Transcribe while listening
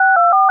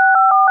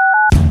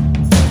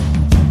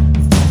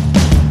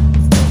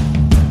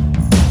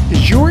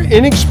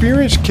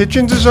inexperienced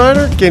kitchen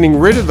designer getting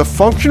rid of the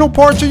functional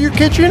parts of your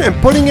kitchen and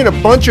putting in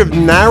a bunch of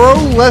narrow,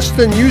 less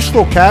than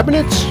useful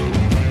cabinets?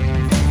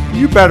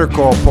 You better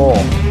call Paul.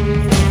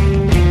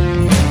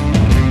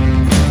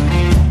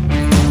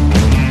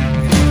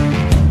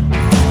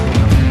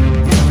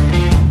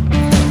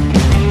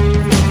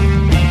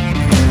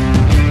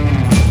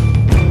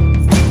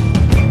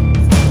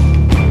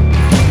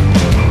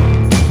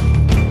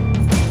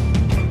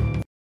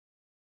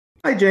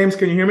 Hi, James.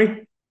 Can you hear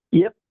me?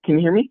 Yep. Can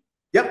you hear me?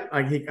 Yep,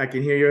 I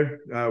can hear you.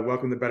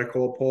 Welcome to Better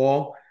Call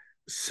Paul.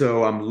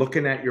 So I'm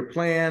looking at your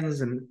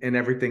plans and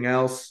everything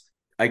else.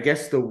 I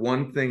guess the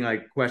one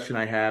question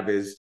I have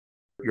is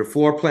your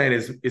floor plan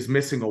is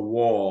missing a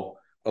wall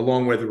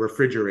along where the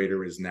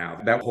refrigerator is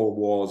now. That whole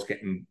wall is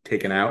getting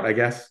taken out, I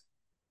guess.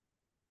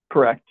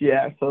 Correct.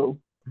 Yeah. So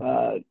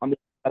on the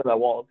side of that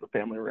wall is the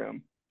family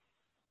room.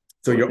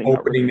 So you're Not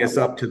opening ripping this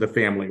that up wall. to the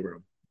family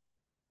room.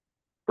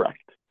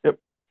 Correct. Yep.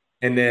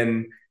 And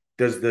then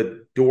does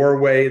the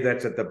doorway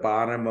that's at the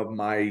bottom of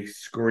my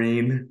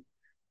screen,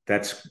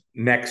 that's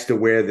next to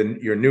where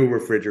your new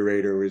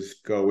refrigerator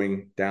is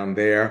going down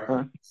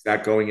there, is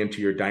that going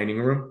into your dining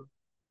room?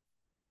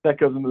 That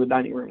goes into the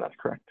dining room. That's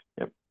correct.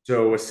 Yep.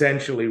 So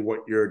essentially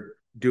what you're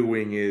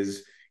doing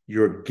is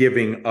you're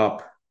giving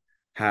up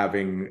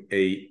having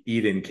a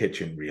eat-in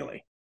kitchen,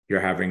 really.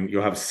 You'll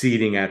have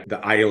seating at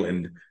the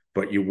island,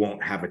 but you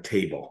won't have a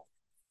table.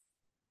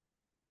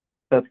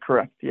 That's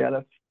correct.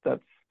 Yeah,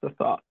 that's the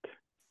thought.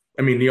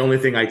 I mean, the only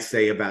thing I'd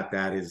say about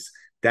that is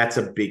that's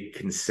a big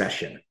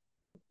concession.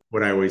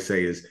 What I always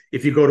say is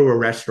if you go to a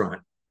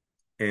restaurant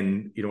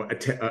and,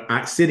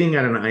 sitting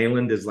at an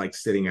island is like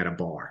sitting at a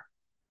bar.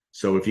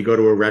 So if you go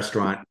to a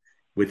restaurant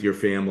with your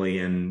family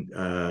and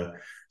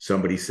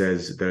somebody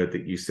says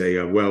that you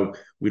say, well,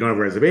 we don't have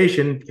a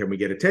reservation. Can we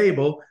get a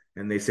table?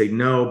 And they say,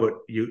 no, but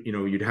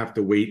you'd have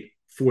to wait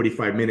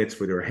 45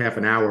 minutes or half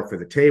an hour for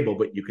the table,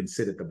 but you can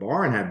sit at the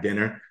bar and have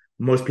dinner.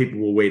 Most people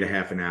will wait a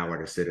half an hour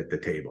to sit at the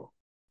table.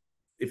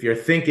 If you're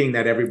thinking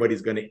that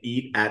everybody's going to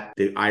eat at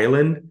the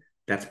island,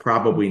 that's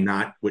probably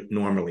not what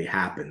normally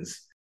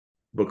happens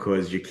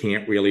because you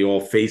can't really all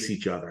face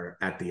each other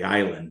at the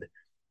island.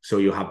 So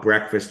you'll have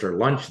breakfast or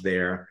lunch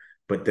there.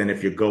 But then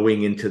if you're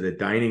going into the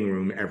dining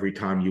room every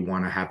time you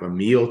want to have a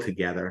meal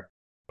together,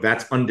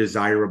 that's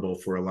undesirable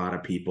for a lot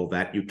of people.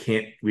 That you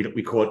can't,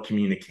 we call it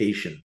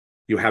communication.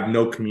 You have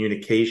no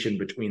communication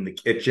between the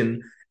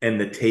kitchen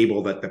and the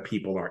table that the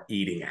people are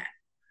eating at.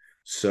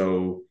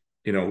 So,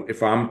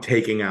 if I'm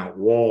taking out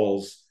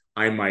walls,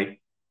 I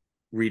might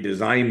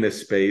redesign this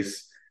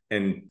space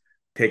and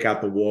take out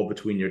the wall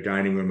between your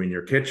dining room and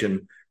your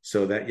kitchen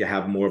so that you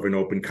have more of an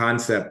open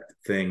concept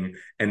thing.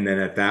 And then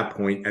at that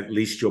point, at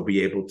least you'll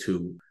be able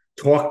to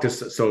talk to,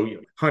 so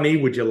honey,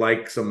 would you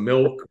like some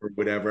milk or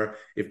whatever?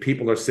 If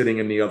people are sitting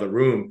in the other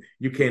room,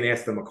 you can't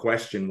ask them a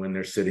question when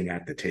they're sitting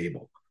at the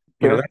table.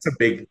 Sure.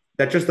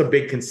 That's just a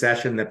big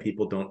concession that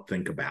people don't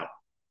think about.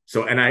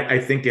 So, and I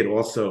think it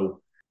also,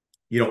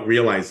 you don't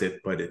realize it,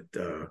 but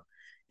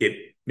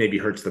it maybe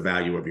hurts the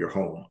value of your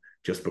home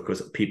just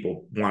because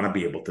people want to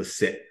be able to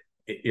sit,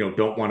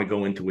 don't want to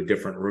go into a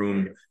different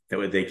room that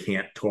way they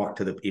can't talk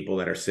to the people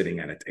that are sitting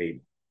at a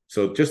table.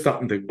 So just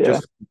something to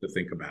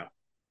think about.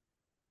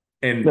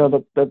 And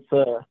no, that's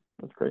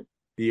great.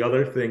 The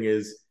other thing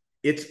is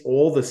it's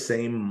all the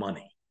same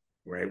money,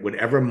 right?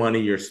 Whatever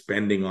money you're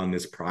spending on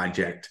this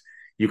project,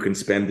 you can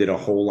spend it a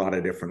whole lot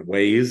of different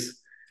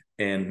ways.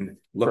 And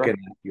looking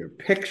at your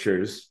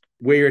pictures,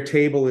 where your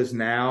table is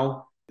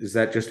now, is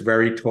that just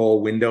very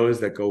tall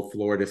windows that go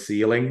floor to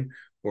ceiling?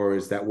 Or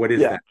what is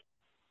that?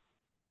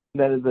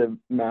 That is a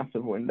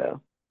massive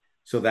window.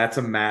 So that's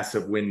a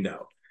massive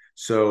window.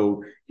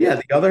 So yeah,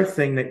 the other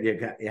thing that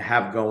you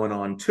have going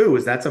on too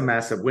is that's a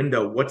massive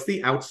window. What's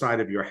the outside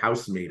of your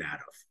house made out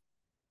of?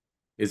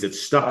 Is it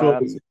stucco?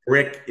 Is it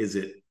brick? Is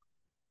it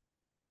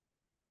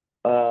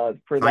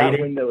for siding?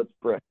 That window, it's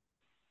brick.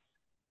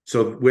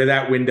 So where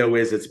that window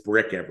is, it's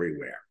brick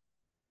everywhere.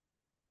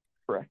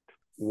 Correct.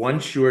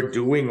 Once you're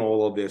doing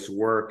all of this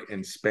work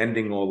and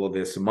spending all of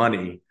this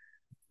money,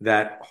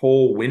 that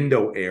whole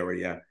window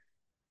area,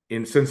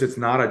 and since it's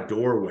not a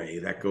doorway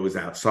that goes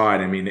outside,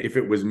 I mean, if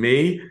it was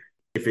me,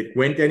 if it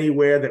went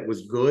anywhere that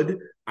was good,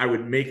 I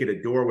would make it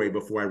a doorway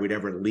before I would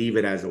ever leave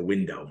it as a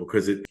window,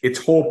 because its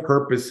whole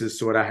purpose is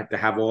sort of to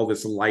have all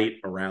this light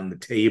around the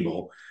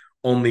table.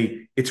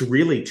 Only it's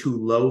really too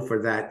low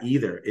for that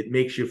either. It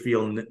makes you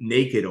feel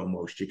naked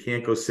almost. You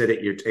can't go sit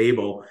at your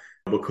table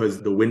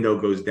because the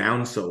window goes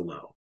down so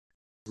low.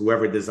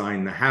 Whoever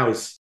designed the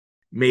house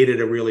made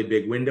it a really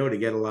big window to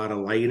get a lot of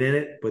light in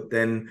it. But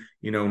then,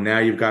 now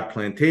you've got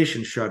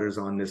plantation shutters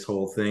on this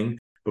whole thing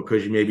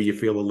because maybe you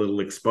feel a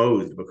little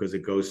exposed because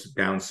it goes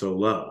down so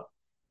low.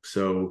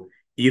 So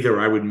either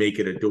I would make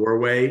it a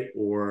doorway,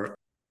 or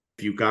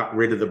if you got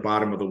rid of the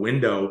bottom of the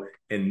window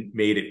and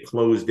made it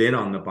closed in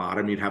on the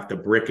bottom, you'd have to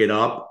brick it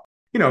up.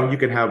 You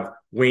can have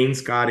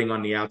wainscoting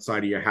on the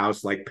outside of your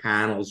house, like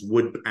panels,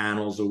 wood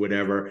panels or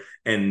whatever,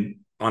 and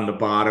on the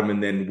bottom,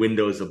 and then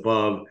windows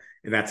above.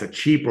 And that's a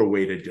cheaper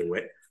way to do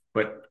it.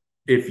 But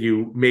if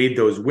you made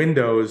those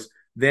windows,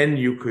 then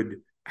you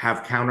could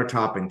have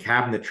countertop and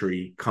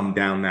cabinetry come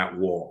down that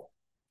wall.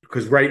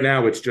 Because right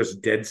now it's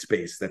just dead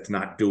space that's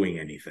not doing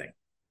anything.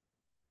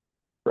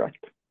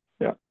 Correct.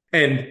 Yeah.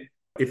 And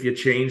if you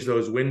change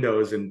those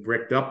windows and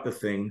bricked up the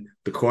thing,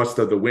 the cost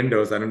of the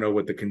windows, I don't know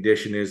what the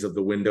condition is of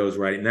the windows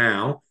right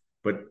now,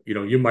 but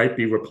you might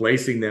be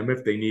replacing them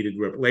if they needed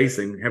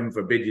replacing. Heaven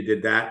forbid you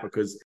did that,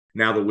 because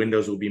now the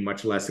windows will be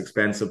much less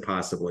expensive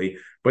possibly.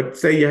 But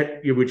say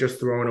you were just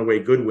throwing away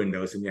good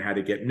windows and you had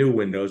to get new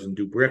windows and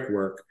do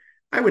brickwork.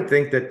 I would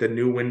think that the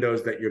new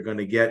windows that you're going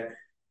to get,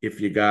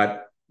 if you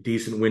got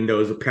decent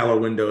windows, Pella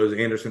windows,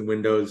 Anderson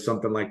windows,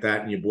 something like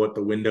that, and you bought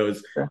the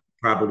windows,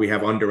 probably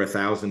have under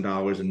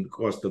 $1,000 in the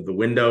cost of the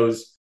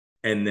windows.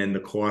 And then the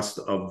cost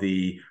of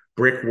the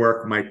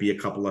brickwork might be a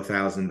couple of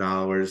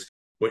 $1,000,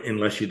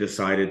 unless you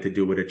decided to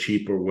do it a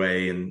cheaper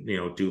way and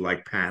do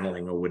like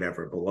paneling or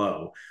whatever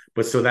below.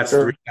 But so that's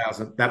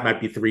 $3,000. That might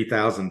be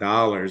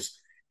 $3,000,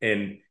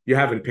 and you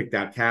haven't picked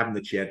out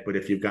cabinets yet. But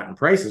if you've gotten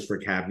prices for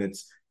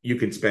cabinets, you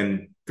can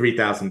spend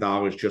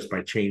 $3,000 just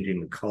by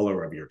changing the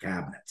color of your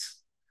cabinets.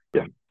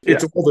 Yeah,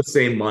 it's all the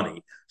same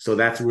money. So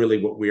that's really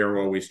what we are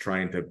always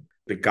trying to,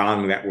 the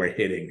gong that we're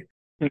hitting.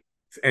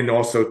 And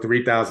also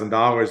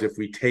 $3,000, if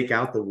we take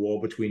out the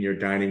wall between your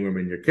dining room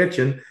and your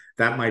kitchen,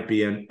 that might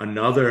be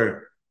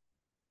another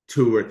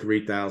 $2,000 or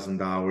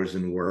 $3,000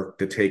 in work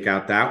to take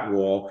out that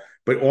wall.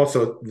 But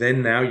also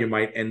then now you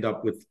might end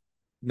up with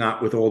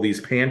not with all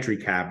these pantry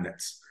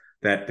cabinets.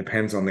 That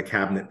depends on the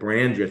cabinet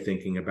brand you're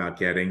thinking about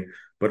getting.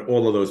 But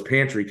all of those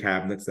pantry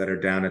cabinets that are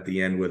down at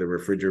the end where the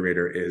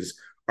refrigerator is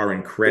are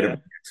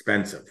incredibly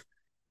expensive.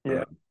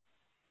 Yeah.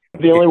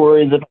 The only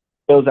worry is if it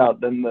goes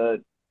out, then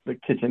the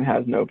kitchen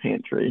has no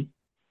pantry.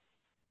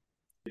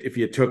 If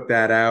you took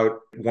that out,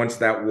 once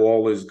that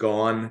wall is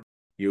gone,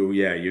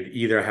 you'd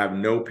either have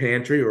no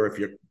pantry, or if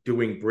you're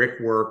doing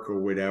brickwork or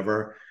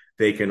whatever,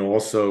 they can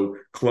also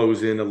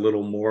close in a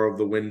little more of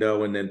the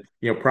window. And then,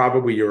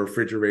 probably your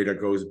refrigerator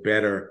goes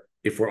better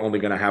if we're only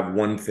going to have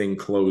one thing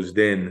closed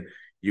in.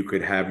 You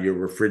could have your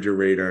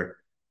refrigerator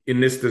in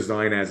this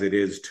design as it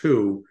is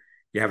too.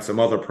 You have some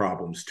other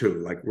problems too.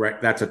 Like,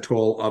 that's a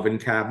tall oven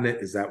cabinet.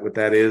 Is that what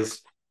that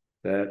is?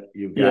 That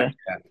you've got?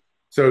 Yeah.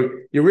 So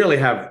you really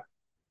have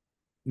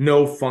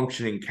no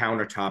functioning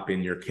countertop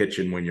in your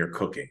kitchen when you're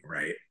cooking,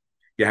 right?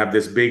 You have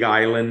this big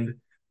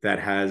island that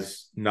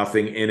has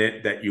nothing in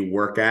it that you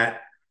work at.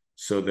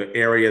 So the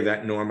area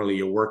that normally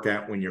you work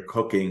at when you're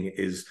cooking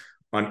is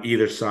on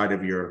either side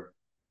of your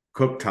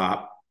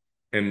cooktop.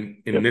 And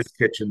in this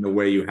kitchen, the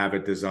way you have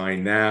it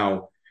designed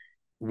now,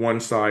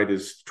 one side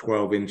is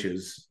 12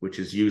 inches, which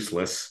is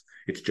useless.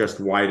 It's just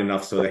wide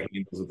enough so the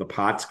handles of the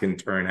pots can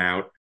turn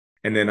out.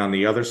 And then on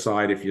the other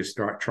side, if you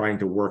start trying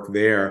to work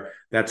there,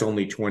 that's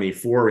only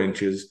 24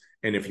 inches.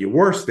 And if you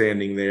were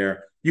standing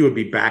there, you would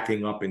be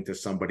backing up into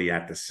somebody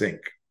at the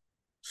sink.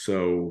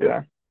 So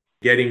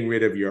getting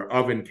rid of your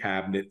oven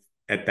cabinet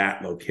at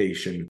that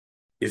location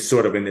is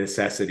sort of a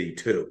necessity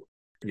too.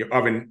 Your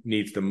oven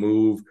needs to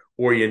move,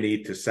 or you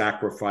need to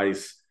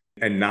sacrifice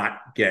and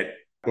not get,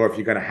 or if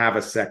you're going to have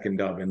a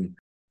second oven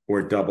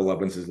or double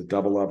ovens, is it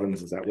double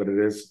ovens? Is that what it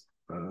is?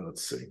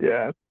 Let's see.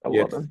 Yeah,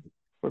 double oven.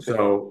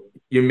 So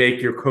you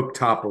make your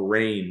cooktop a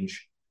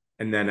range,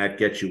 and then that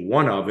gets you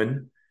one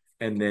oven,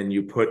 and then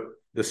you put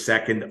the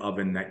second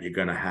oven that you're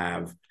going to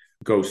have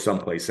go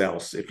someplace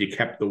else. If you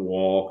kept the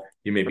wall,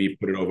 you maybe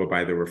put it over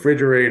by the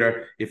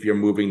refrigerator. If you're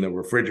moving the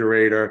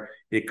refrigerator,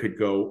 it could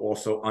go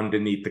also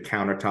underneath the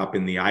countertop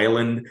in the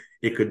island.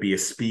 It could be a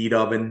speed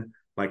oven,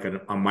 like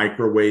a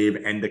microwave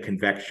and a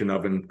convection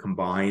oven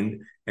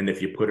combined. And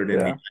if you put it in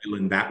the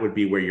island, that would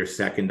be where your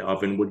second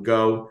oven would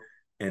go.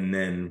 And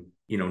then,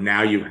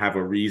 now you have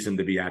a reason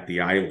to be at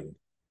the island.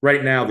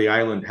 Right now, the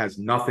island has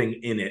nothing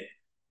in it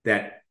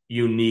that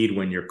you need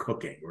when you're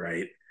cooking,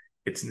 right?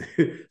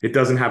 It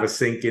doesn't have a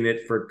sink in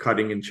it for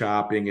cutting and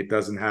chopping. It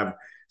doesn't have,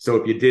 so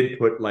if you did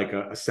put like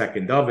a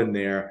second oven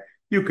there,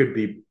 you could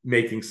be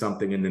making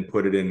something and then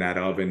put it in that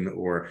oven,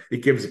 or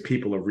it gives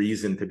people a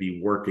reason to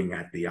be working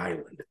at the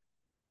island.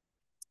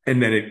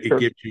 And then it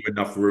gives you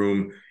enough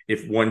room.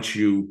 If once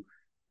you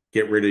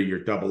get rid of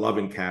your double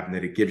oven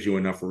cabinet, it gives you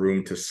enough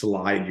room to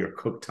slide your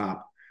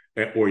cooktop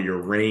or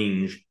your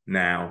range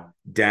now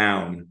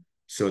down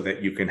so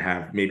that you can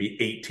have maybe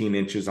 18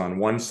 inches on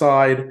one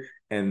side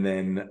and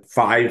then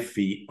 5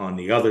 feet on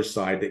the other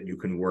side that you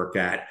can work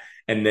at.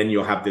 And then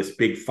you'll have this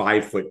big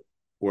 5 foot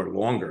or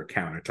longer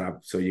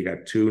countertop. So you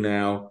got two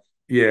now.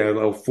 Yeah,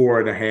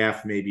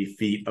 4.5 maybe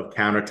feet of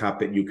countertop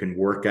that you can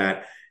work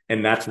at.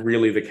 And that's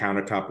really the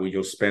countertop where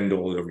you'll spend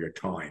all of your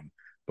time,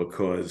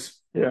 because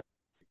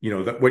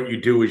what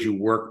you do is you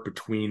work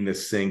between the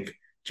sink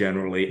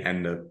generally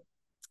and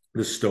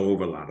the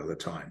stove a lot of the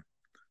time.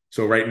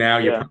 So right now,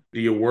 do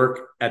you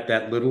work at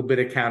that little bit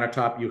of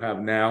countertop you have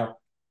now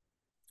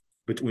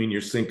between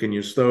your sink and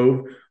your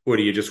stove, or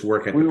do you just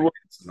work at the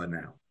peninsula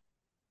now?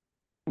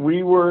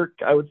 We work,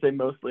 I would say,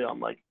 mostly on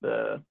like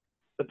the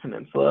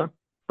peninsula,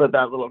 but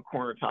that little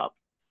corner top,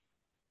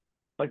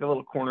 like a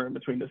little corner in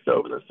between the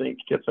stove and the sink,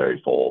 gets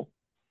very full.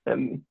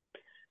 And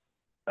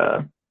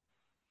uh,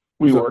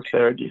 we So, work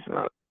there a decent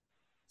amount.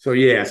 so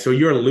yeah, so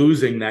you're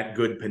losing that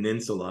good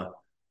peninsula.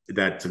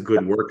 That's a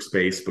good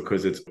workspace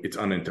because it's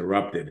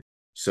uninterrupted.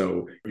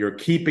 So you're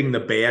keeping the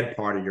bad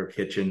part of your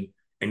kitchen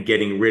and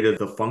getting rid of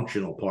the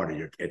functional part of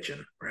your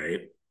kitchen,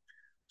 right?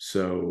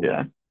 So,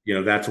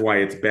 Yeah, that's why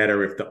it's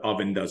better if the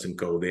oven doesn't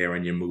go there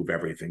and you move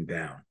everything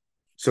down.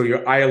 So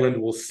your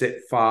island will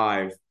sit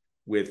 5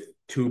 with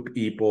 2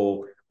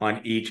 people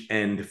on each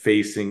end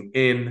facing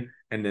in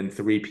and then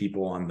 3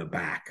 people on the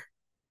back.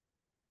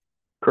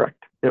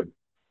 correct. Yep.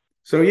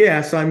 So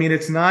yeah, so I mean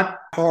it's not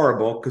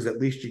horrible because at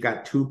least you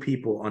got 2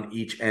 people on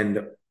each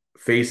end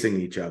facing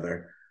each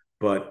other,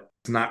 but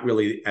it's not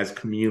really as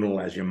communal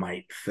as you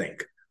might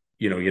think.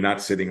 You're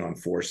not sitting on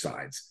 4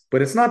 sides,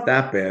 but it's not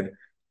that bad.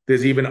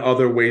 There's even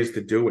other ways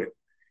to do it.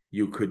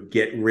 You could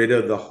get rid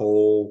of the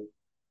whole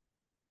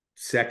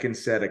second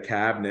set of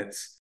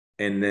cabinets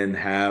and then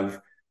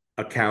have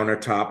a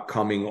countertop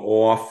coming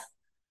off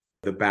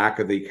the back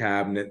of the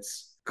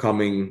cabinets,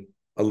 coming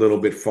a little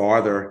bit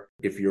farther.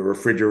 If your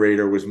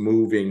refrigerator was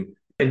moving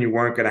and you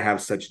weren't going to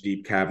have such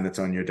deep cabinets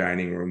on your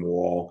dining room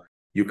wall,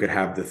 you could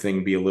have the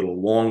thing be a little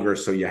longer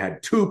so you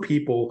had 2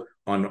 people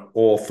on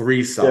all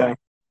 3 sides.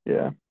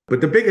 Yeah. But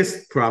the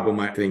biggest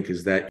problem, I think,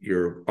 is that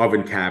your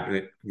oven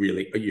cabinet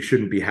really, you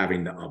shouldn't be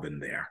having the oven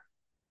there.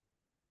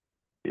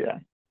 Yeah.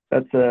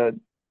 That's a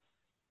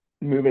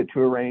move it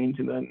to a range,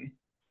 and then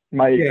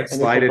my Yeah,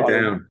 slide it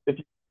down. if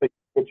you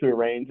go to a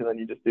range and then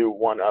you just do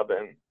one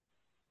oven,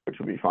 which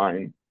would be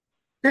fine.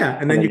 Yeah,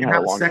 and then you can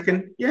have a long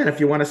second. Yeah, and if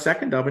you want a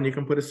second oven, you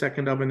can put a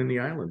second oven in the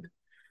island.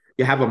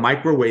 You have a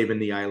microwave in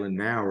the island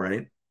now,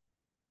 right?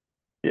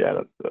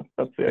 Yeah,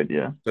 that's the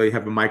idea. So you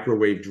have a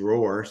microwave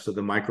drawer. So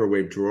the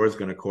microwave drawer is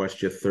going to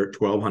cost you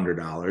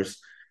 $1,200.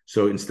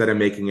 So instead of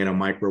making it a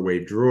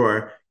microwave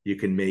drawer, you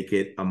can make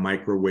it a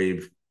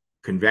microwave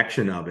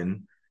convection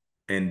oven,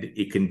 and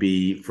it can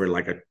be for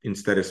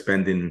instead of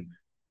spending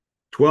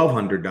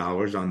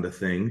 $1,200 on the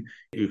thing,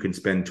 you can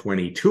spend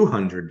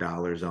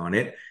 $2,200 on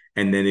it,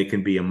 and then it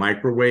can be a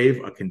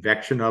microwave, a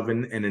convection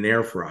oven, and an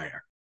air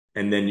fryer.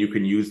 And then you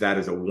can use that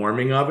as a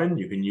warming oven.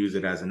 You can use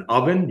it as an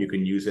oven. You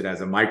can use it as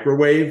a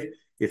microwave.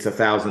 It's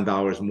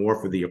 $1,000 more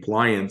for the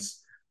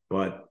appliance,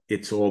 but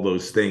it's all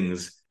those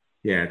things.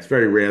 Yeah, it's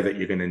very rare that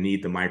you're going to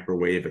need the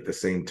microwave at the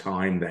same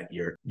time that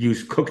you're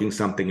cooking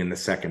something in the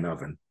second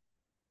oven.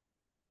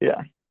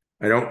 Yeah.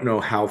 I don't know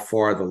how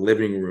far the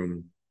living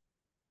room,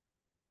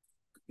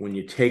 when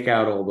you take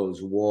out all those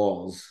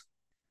walls,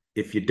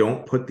 if you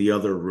don't put the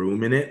other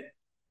room in it,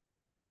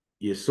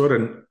 you sort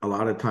of a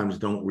lot of times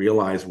don't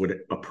realize what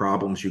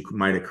problems you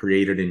might have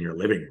created in your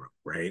living room,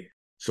 right?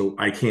 So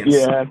I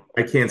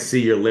can't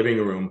see your living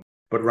room,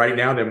 but right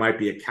now there might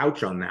be a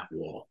couch on that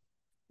wall,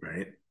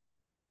 right?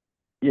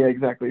 Yeah,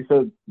 exactly.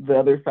 So the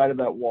other side of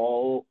that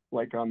wall,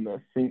 like on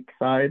the sink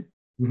side,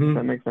 does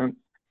that make sense?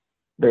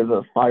 There's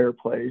a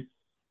fireplace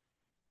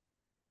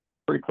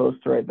pretty close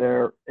to right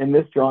there. In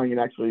this drawing,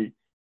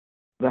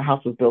 the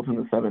house was built in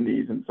the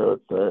 70s, and so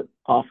it's a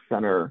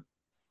off-center,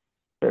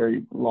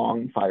 very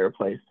long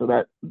fireplace, so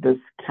that this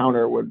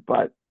counter would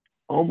butt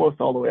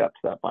almost all the way up to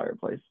that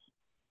fireplace.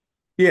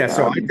 Yeah,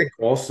 so I think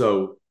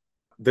also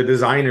the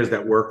designers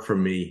that work for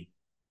me,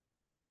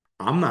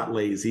 I'm not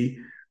lazy,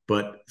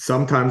 but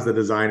sometimes the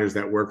designers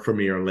that work for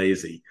me are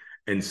lazy.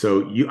 And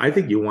so I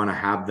think you want to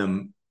have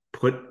them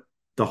put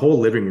the whole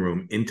living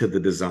room into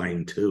the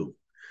design too.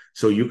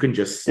 So you can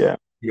just, I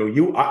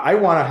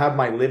want to have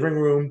my living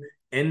room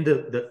and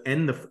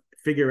the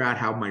figure out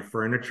how my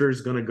furniture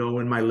is going to go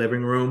in my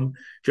living room,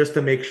 just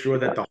to make sure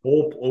that the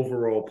whole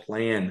overall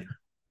plan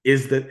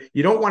is that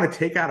you don't want to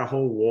take out a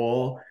whole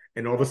wall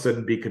and all of a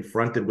sudden be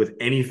confronted with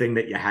anything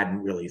that you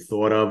hadn't really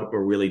thought of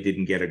or really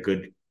didn't get a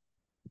good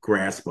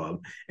grasp of.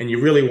 And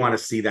you really want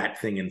to see that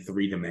thing in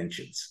 3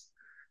 dimensions.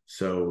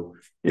 So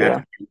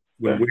when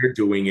we're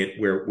doing it,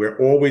 we're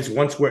always,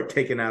 once we're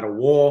taking out a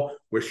wall,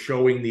 we're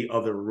showing the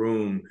other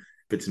room.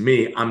 If it's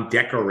me, I'm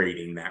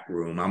decorating that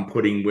room. I'm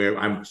putting where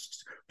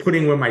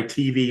my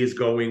TV is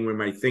going, where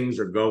my things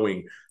are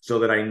going, so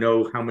that I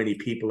know how many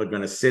people are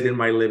going to sit in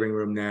my living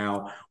room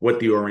now, what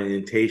the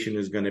orientation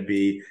is going to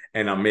be,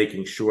 and I'm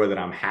making sure that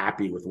I'm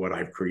happy with what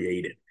I've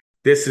created.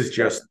 This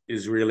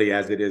is really,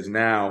 as it is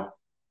now,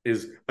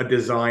 is a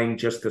design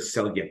just to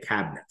sell you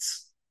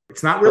cabinets.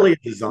 It's not really a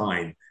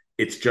design.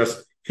 It's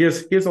just,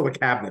 here's all the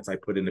cabinets I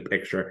put in the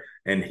picture,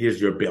 and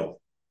here's your bill,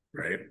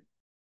 right?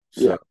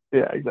 So,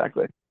 yeah,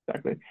 exactly.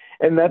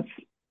 And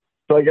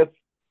so I guess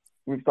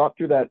we've thought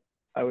through that,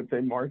 I would say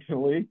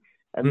marginally.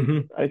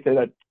 And I say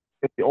that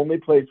it's the only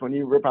place, when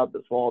you rip out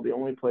this wall, the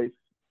only place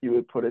you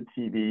would put a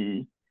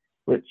TV,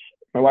 which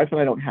my wife and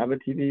I don't have a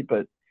TV,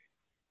 but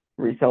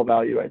resale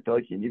value, I feel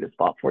like you need a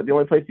spot for it. The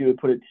only place you would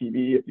put a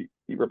TV if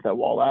you rip that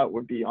wall out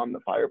would be on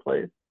the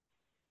fireplace,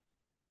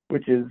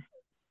 which is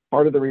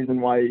part of the reason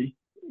why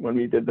when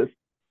we did this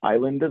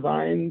island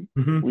design,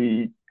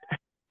 we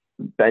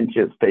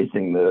benches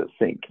facing the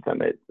sink,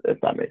 if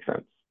that makes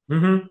sense.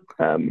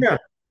 Yeah.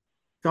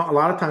 So a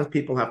lot of times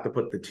people have to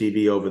put the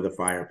TV over the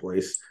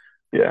fireplace.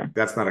 Yeah.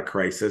 That's not a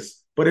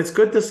crisis, but it's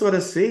good to sort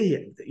of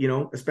see,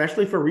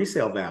 especially for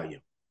resale value,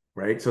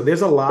 right? So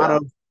there's a lot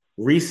of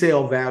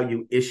resale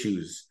value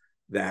issues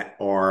that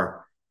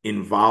are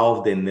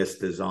involved in this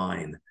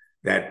design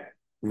that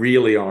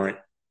really aren't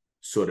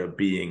sort of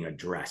being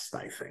addressed,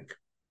 I think.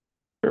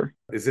 Sure.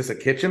 Is this a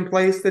kitchen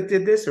place that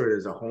did this, or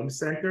is it a home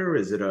center?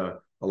 Is it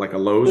like a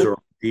Lowe's or a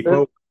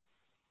Depot?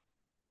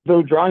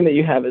 The drawing that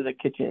you have is a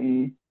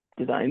kitchen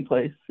design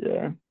place.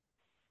 Yeah.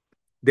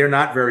 They're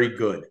not very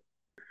good.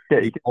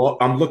 Yeah.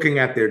 I'm looking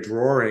at their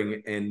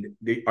drawing, and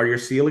are your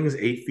ceilings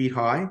 8 feet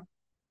high?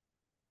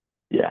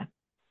 Yeah.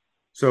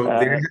 So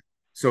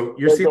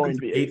your ceilings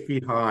are 8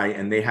 feet high,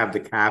 and they have the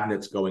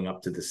cabinets going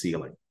up to the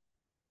ceiling.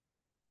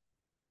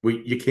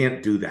 You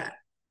can't do that,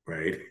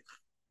 right?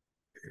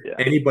 Yeah.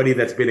 Anybody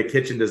that's been a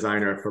kitchen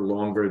designer for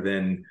longer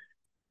than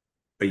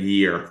a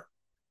year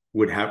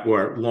would have,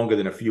 or longer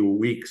than a few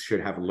weeks, should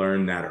have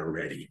learned that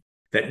already.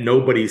 That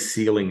nobody's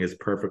ceiling is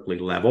perfectly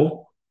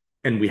level,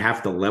 and we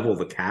have to level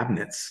the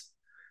cabinets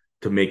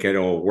to make it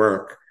all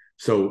work.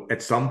 So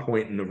at some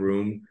point in the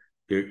room,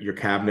 your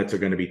cabinets are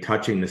going to be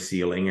touching the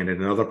ceiling, and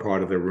in another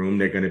part of the room,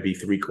 they're going to be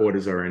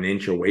 3/4 or an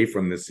inch away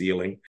from the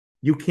ceiling.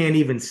 You can't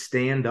even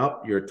stand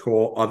up your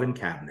tall oven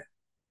cabinet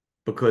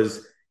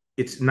because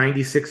it's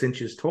 96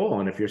 inches tall.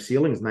 And if your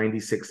ceiling's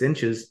 96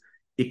 inches,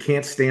 you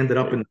can't stand it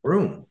up in the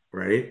room,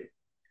 right?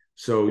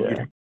 So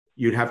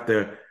you'd have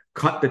to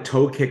cut the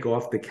toe kick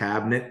off the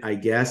cabinet, I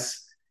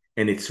guess,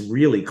 and it's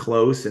really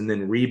close, and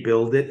then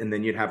rebuild it, and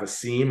then you'd have a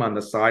seam on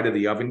the side of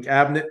the oven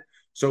cabinet.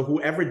 So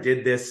whoever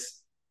did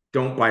this,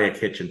 don't buy a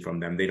kitchen from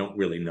them. They don't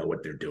really know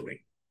what they're doing.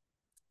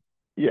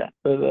 Yeah,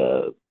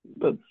 but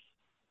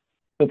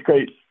that's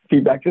great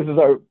feedback. This is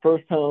our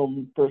first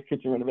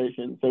kitchen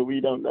renovation, so we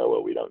don't know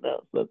what we don't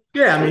know. So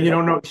yeah, I mean, you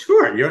don't know.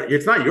 Sure,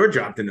 it's not your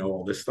job to know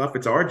all this stuff.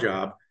 It's our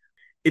job.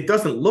 It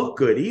doesn't look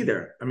good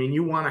either. I mean,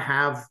 you want to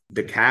have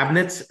the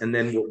cabinets, and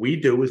then what we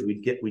do is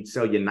we'd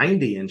sell you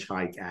 90-inch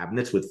high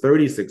cabinets with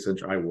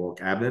 36-inch high wall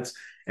cabinets,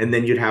 and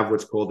then you'd have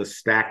what's called a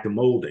stacked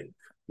molding.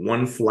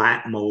 One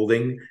flat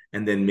molding,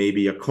 and then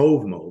maybe a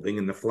cove molding,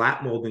 and the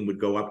flat molding would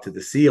go up to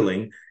the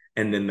ceiling,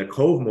 and then the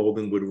cove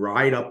molding would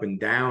ride up and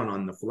down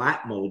on the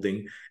flat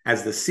molding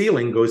as the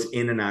ceiling goes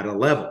in and out of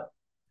level.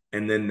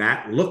 And then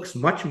that looks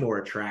much more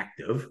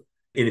attractive.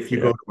 And if you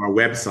go to our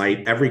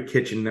website, every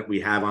kitchen that we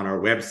have on our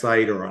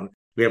website,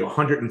 we have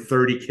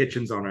 130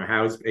 kitchens on our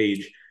house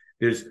page.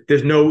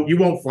 You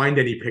won't find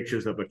any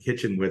pictures of a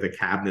kitchen where the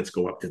cabinets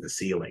go up to the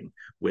ceiling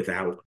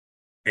without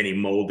any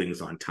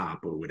moldings on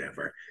top or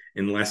whatever,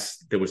 unless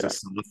there was a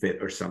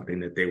soffit or something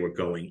that they were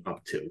going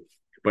up to.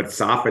 But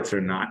soffits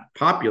are not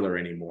popular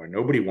anymore.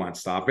 Nobody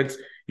wants soffits.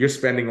 You're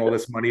spending all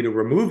this money to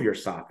remove your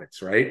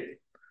soffits, right?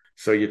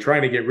 So you're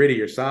trying to get rid of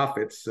your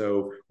soffits.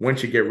 So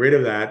once you get rid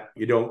of that,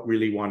 you don't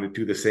really want to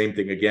do the same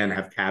thing again,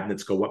 have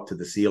cabinets go up to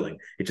the ceiling.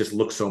 It just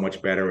looks so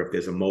much better if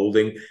there's a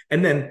molding,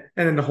 and then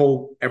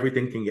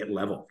everything can get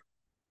leveled.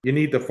 You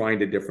need to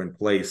find a different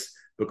place,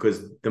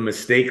 because the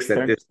mistakes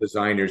that this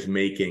designer's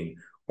making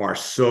are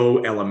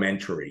so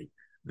elementary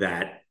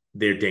that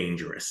they're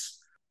dangerous.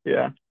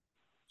 Yeah.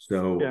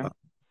 So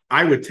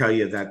I would tell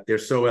you that they're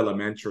so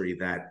elementary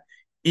that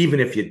even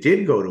if you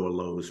did go to a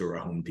Lowe's or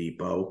a Home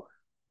Depot,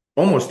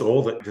 almost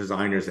all the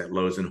designers at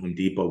Lowe's and Home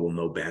Depot will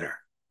know better.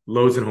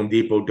 Lowe's and Home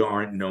Depot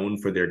aren't known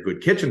for their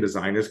good kitchen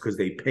designers because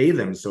they pay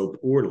them so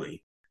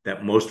poorly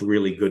that most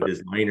really good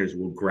designers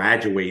will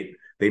graduate.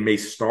 They may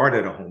start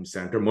at a home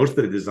center. Most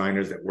of the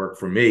designers that work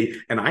for me,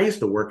 and I used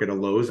to work at a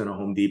Lowe's and a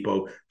Home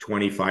Depot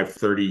 25,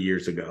 30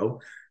 years ago.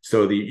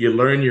 So you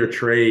learn your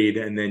trade,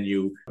 and then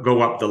you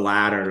go up the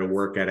ladder to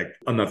work at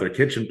another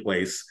kitchen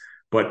place.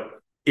 But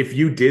if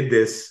you did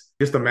this,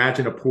 just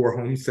imagine a poor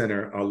home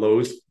center, a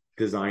Lowe's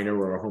designer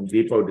or a Home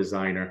Depot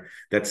designer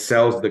that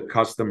sells the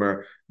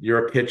customer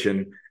your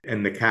kitchen,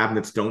 and the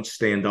cabinets don't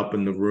stand up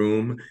in the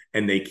room,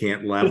 and they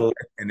can't level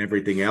it and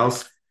everything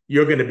else.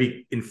 You're going to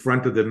be in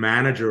front of the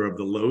manager of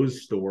the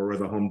Lowe's store or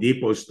the Home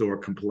Depot store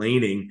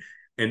complaining,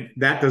 and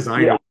that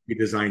designer won't be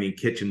designing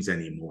kitchens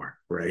anymore,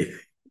 right?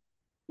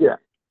 Yeah.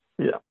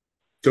 Yeah.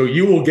 So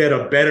you will get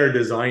a better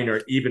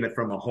designer even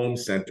from a home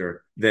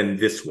center than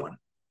this one.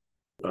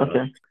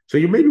 Okay. So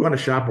you maybe want to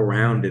shop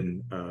around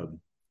and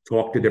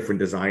talk to different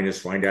designers,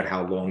 find out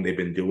how long they've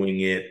been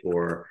doing it,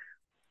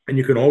 and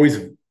you can always,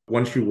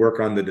 once you work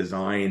on the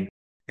design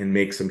and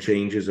make some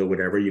changes or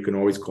whatever, you can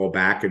always call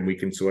back and we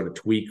can sort of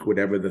tweak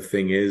whatever the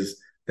thing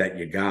is that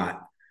you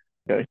got.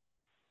 Okay.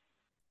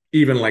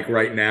 Even like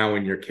right now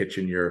in your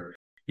kitchen,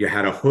 you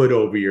had a hood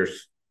over your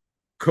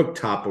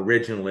cooktop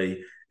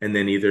originally, and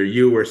then either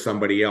you or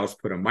somebody else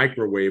put a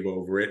microwave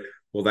over it.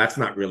 Well, that's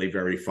not really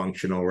very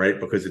functional, right?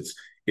 Because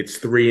it's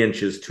 3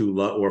 inches too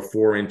low or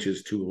 4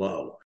 inches too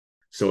low.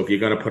 So if you're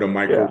going to put a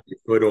microwave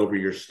hood over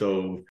your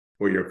stove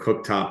or your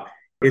cooktop,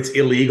 it's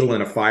illegal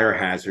and a fire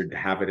hazard to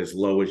have it as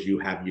low as you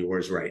have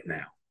yours right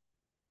now.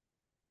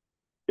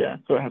 Yeah,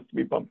 so it has to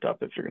be bumped up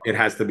if you're going to. It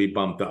has to be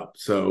bumped up.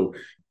 So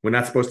we're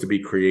not supposed to be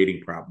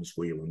creating problems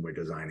for you when we're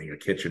designing a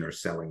kitchen or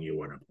selling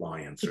you an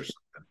appliance or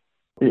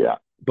something. Yeah.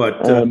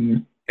 But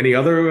any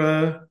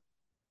other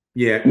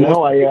Yeah. No,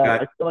 Also, you I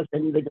got, feel like I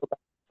need to go back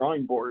to the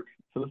drawing board.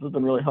 So this has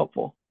been really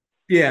helpful.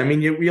 yeah, I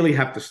mean, you really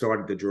have to start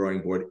at the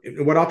drawing board.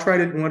 What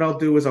I'll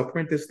do is I'll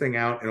print this thing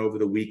out, and over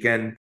the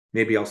weekend,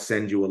 maybe I'll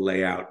send you a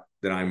layout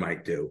that I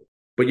might do.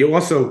 But you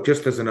also,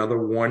 just as another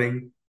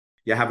warning,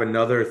 you have a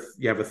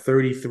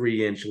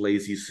 33-inch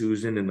Lazy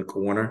Susan in the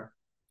corner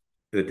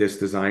that this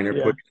designer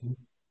Yeah, put in.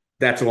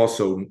 That's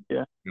also,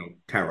 yeah,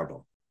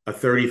 terrible. A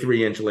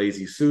 33-inch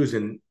Lazy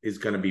Susan is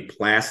going to be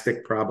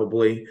plastic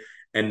probably,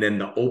 and then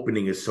the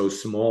opening is so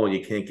small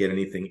you can't get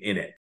anything in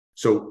it.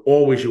 So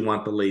always you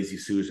want the Lazy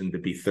Susan to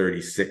be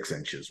 36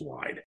 inches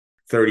wide,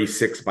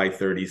 36 by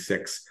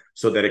 36,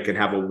 so that it can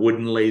have a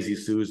wooden Lazy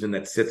Susan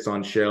that sits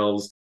on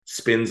shelves,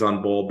 spins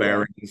on ball yeah,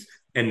 bearings,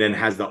 and then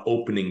has the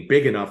opening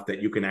big enough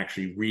that you can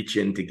actually reach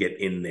in to get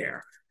in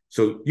there.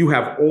 So you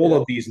have all yeah,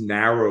 of these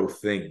narrow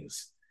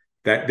things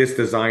that this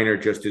designer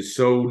just is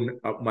so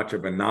much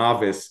of a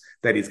novice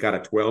that he's got a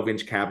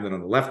 12-inch cabinet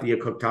on the left of your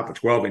cooktop, a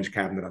 12-inch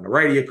cabinet on the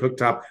right of your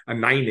cooktop, a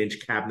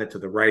 9-inch cabinet to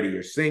the right of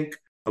your sink,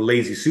 a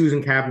Lazy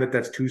Susan cabinet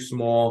that's too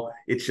small.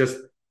 It's just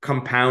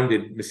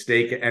compounded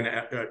mistake, and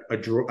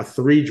a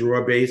three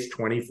drawer base,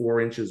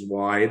 24 inches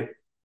wide.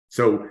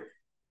 So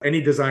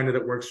any designer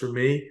that works for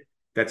me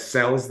that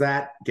sells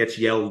that gets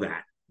yelled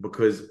at,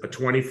 because a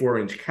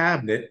 24-inch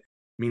cabinet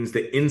means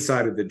the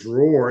inside of the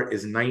drawer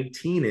is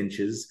 19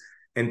 inches.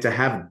 And to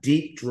have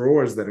deep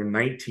drawers that are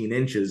 19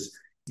 inches,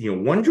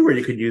 one drawer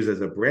you could use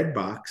as a bread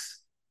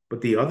box,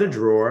 but the other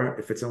drawer,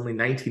 if it's only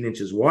 19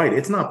 inches wide,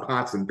 it's not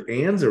pots and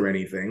pans or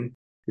anything.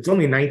 It's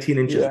only 19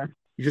 inches. yeah,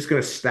 You're just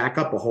going to stack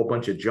up a whole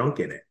bunch of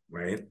junk in it,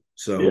 right?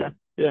 So, yeah,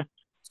 yeah,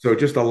 so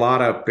just a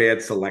lot of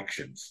bad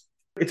selections.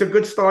 It's a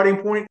good starting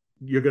point.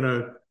 You're going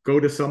to go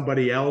to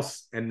somebody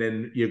else, and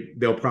then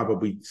they'll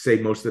probably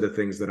say most of the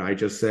things that I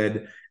just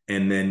said,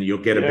 and then you'll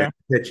get a yeah. better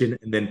kitchen,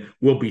 and then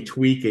we'll be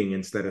tweaking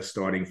instead of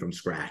starting from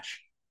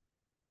scratch.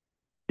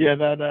 Yeah,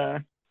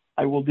 that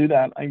I will do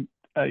that.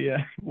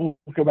 Yeah, we'll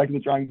go back to the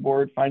drawing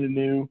board, find a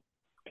new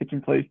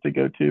kitchen place to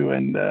go to,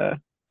 and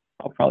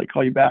I'll probably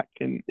call you back.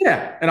 And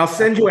Yeah, and I'll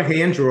send you a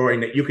hand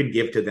drawing that you can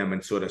give to them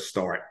and sort of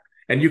start.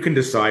 And you can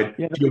decide,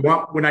 yeah, do you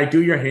want, when I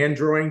do your hand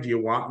drawing, do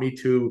you want me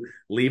to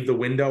leave the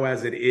window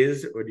as it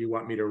is, or do you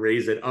want me to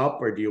raise it up,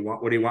 or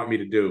what do you want me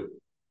to do?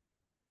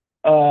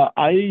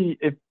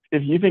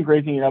 if you think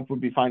raising it up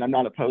would be fine, I'm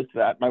not opposed to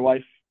that. My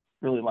wife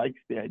really likes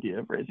the idea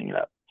of raising it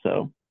up.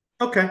 So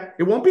Okay.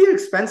 It won't be as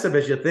expensive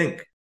as you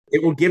think.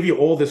 It will give you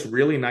all this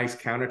really nice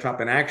countertop.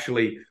 And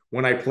actually,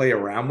 when I play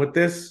around with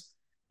this,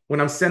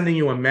 when I'm sending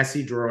you a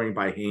messy drawing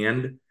by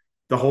hand,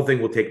 the whole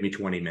thing will take me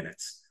 20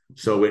 minutes.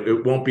 So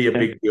it won't be a okay,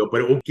 big deal,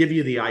 but it will give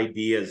you the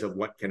ideas of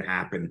what can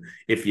happen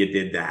if you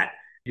did that.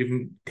 You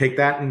can take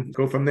that and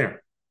go from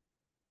there.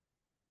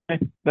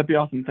 that'd be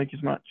awesome. Thank you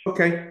so much.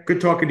 Okay. Good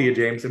talking to you,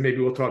 James. And maybe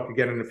we'll talk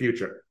again in the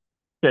future.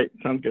 Okay,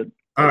 sounds good.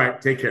 All right.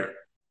 Take care.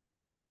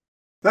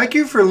 Thank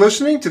you for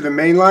listening to the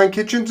Mainline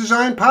Kitchen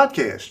Design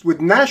Podcast with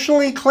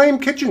nationally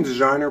acclaimed kitchen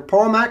designer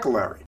Paul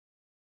McAlary.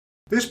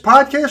 This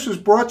podcast was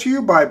brought to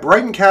you by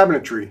Brighton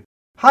Cabinetry,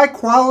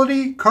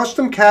 high-quality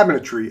custom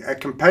cabinetry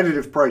at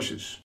competitive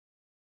prices.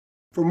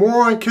 For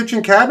more on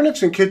kitchen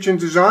cabinets and kitchen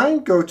design,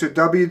 go to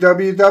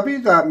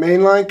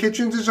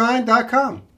www.mainlinekitchendesign.com.